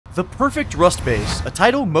The perfect Rust base, a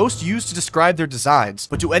title most used to describe their designs,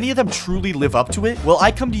 but do any of them truly live up to it? Well,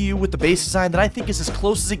 I come to you with the base design that I think is as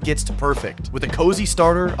close as it gets to perfect. With a cozy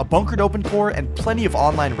starter, a bunkered open core, and plenty of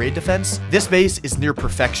online raid defense, this base is near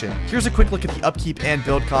perfection. Here's a quick look at the upkeep and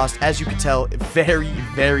build cost. As you can tell,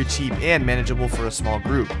 very cheap and manageable for a small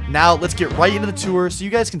group. Now, let's get right into the tour so you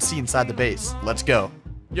guys can see inside the base. Let's go.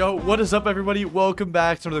 Yo, what is up everybody? Welcome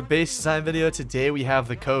back to another base design video. Today we have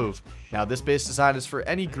the Cove. Now this base design is for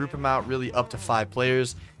any group amount, really up to 5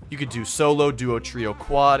 players. You could do solo, duo, trio,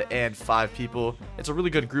 quad, and 5 people. It's a really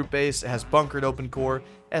good group base. It has bunkered open core,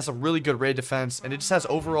 it has a really good raid defense, and it just has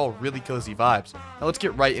overall really cozy vibes. Now let's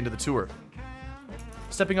get right into the tour.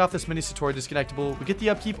 Stepping off this mini Satori disconnectable, we get the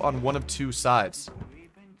upkeep on one of 2 sides.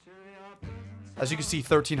 As you can see,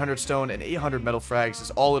 1300 stone and 800 metal frags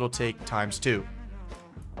is all it'll take times 2.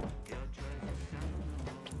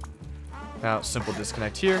 Now, simple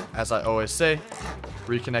disconnect here, as I always say,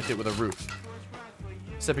 reconnect it with a roof.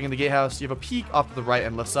 Stepping in the gatehouse, you have a peak off to the right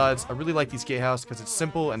and left sides. I really like these gatehouse because it's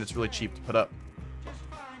simple and it's really cheap to put up.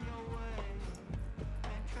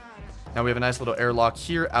 Now we have a nice little airlock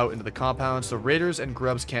here out into the compound, so raiders and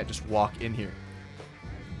grubs can't just walk in here.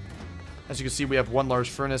 As you can see, we have one large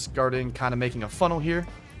furnace guarding, kind of making a funnel here.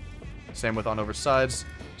 Same with on over sides.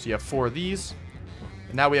 So you have 4 of these.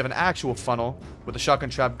 And now we have an actual funnel with a shotgun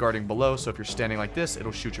trap guarding below, so if you're standing like this,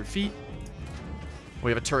 it'll shoot your feet.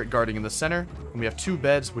 We have a turret guarding in the center, and we have 2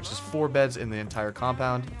 beds, which is 4 beds in the entire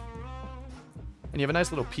compound. And you have a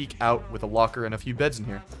nice little peek out with a locker and a few beds in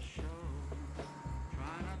here.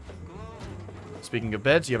 Speaking of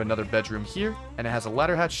beds, you have another bedroom here, and it has a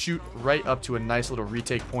ladder hatch shoot right up to a nice little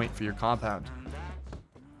retake point for your compound.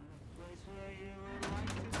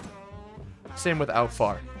 Same with out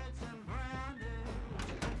far.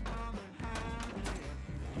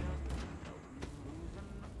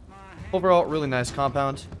 Overall, really nice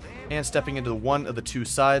compound. And stepping into one of the 2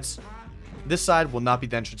 sides. This side will not be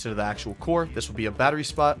the entrance into the actual core. This will be a battery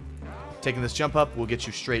spot. Taking this jump up will get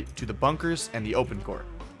you straight to the bunkers and the open core.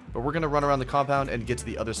 But we're going to run around the compound and get to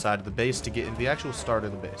the other side of the base to get into the actual start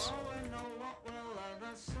of the base.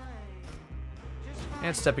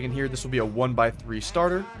 And stepping in here, this will be a 1x3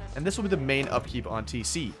 starter. And this will be the main upkeep on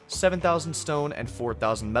TC. 7,000 stone and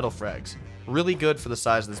 4,000 metal frags. Really good for the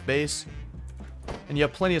size of this base. And you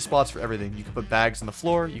have plenty of spots for everything. You can put bags on the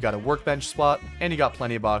floor, you got a workbench spot, and you got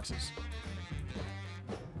plenty of boxes.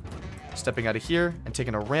 Stepping out of here and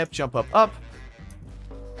taking a ramp jump up.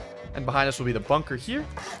 And behind us will be the bunker here.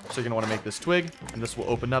 So you're going to want to make this twig, and this will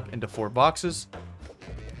open up into 4 boxes.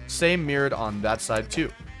 Same mirrored on that side too.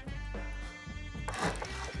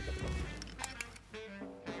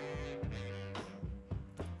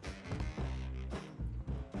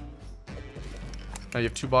 Now you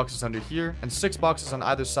have 2 boxes under here and 6 boxes on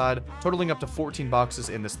either side, totaling up to 14 boxes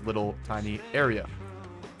in this little tiny area.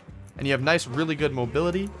 And you have nice, really good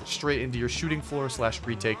mobility straight into your shooting floor /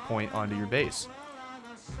 retake point onto your base.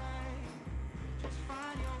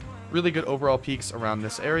 Really good overall peaks around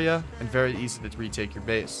this area and very easy to retake your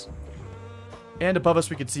base. And above us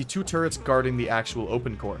we can see 2 turrets guarding the actual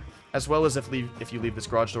open core. As well as if you leave this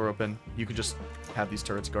garage door open, you can just have these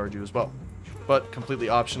turrets guard you as well. But completely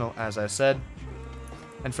optional, as I said.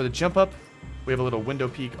 And for the jump up, we have a little window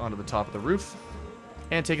peek onto the top of the roof.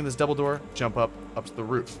 And taking this double door, jump up to the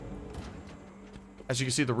roof. As you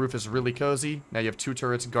can see, the roof is really cozy. Now you have 2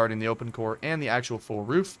 turrets guarding the open core and the actual full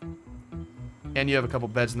roof. And you have a couple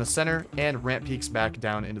beds in the center and ramp peaks back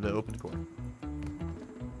down into the open core.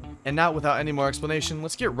 And now, without any more explanation,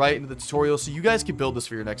 let's get right into the tutorial so you guys can build this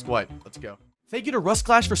for your next wipe. Let's go. Thank you to Rust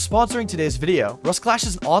Clash for sponsoring today's video. Rust Clash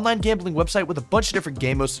is an online gambling website with a bunch of different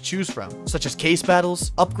game modes to choose from, such as Case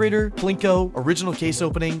Battles, Upgrader, Plinko, Original Case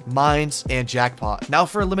Opening, Mines, and Jackpot. Now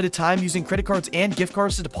for a limited time, using credit cards and gift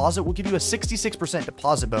cards to deposit will give you a 66%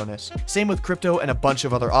 deposit bonus. Same with crypto and a bunch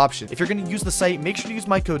of other options. If you're going to use the site, make sure to use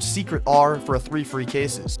my code SECRETR for 3 free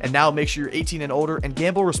cases. And now make sure you're 18 and older and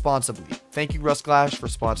gamble responsibly. Thank you Rust Clash for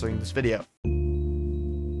sponsoring this video.